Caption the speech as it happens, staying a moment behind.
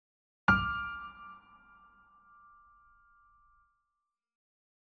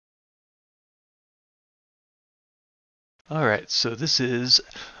Alright, so this is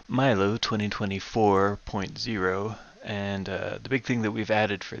Milo 2024.0, and the big thing that we've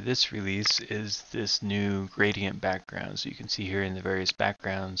added for this release is this new gradient background. So you can see here in the various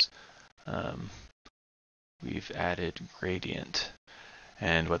backgrounds, we've added gradient.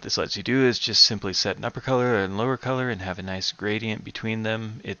 And what this lets you do is just simply set an upper color and lower color and have a nice gradient between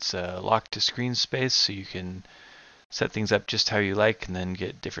them. It's locked to screen space, so you can set things up just how you like and then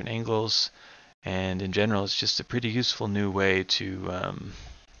get different angles. And in general, it's just a pretty useful new way to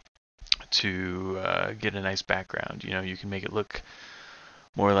get a nice background. You know, you can make it look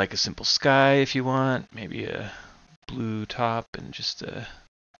more like a simple sky if you want, maybe a blue top and just a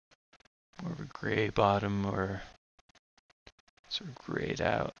more of a gray bottom, or sort of grayed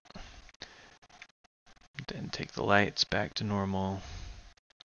out. Then take the lights back to normal.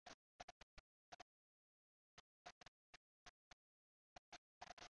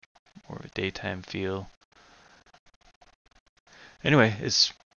 More of a daytime feel. Anyway,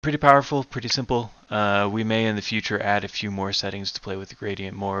 it's pretty powerful, pretty simple. We may in the future add a few more settings to play with the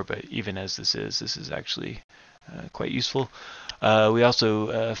gradient more, but even as this is actually quite useful. We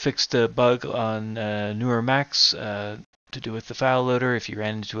also fixed a bug on newer Macs to do with the file loader. If you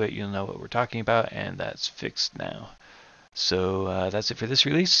ran into it, you'll know what we're talking about, and that's fixed now. So that's it for this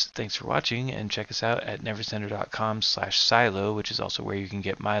release. Thanks for watching, and check us out at nevercenter.com/silo, which is also where you can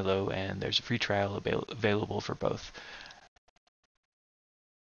get Milo, and there's a free trial available for both.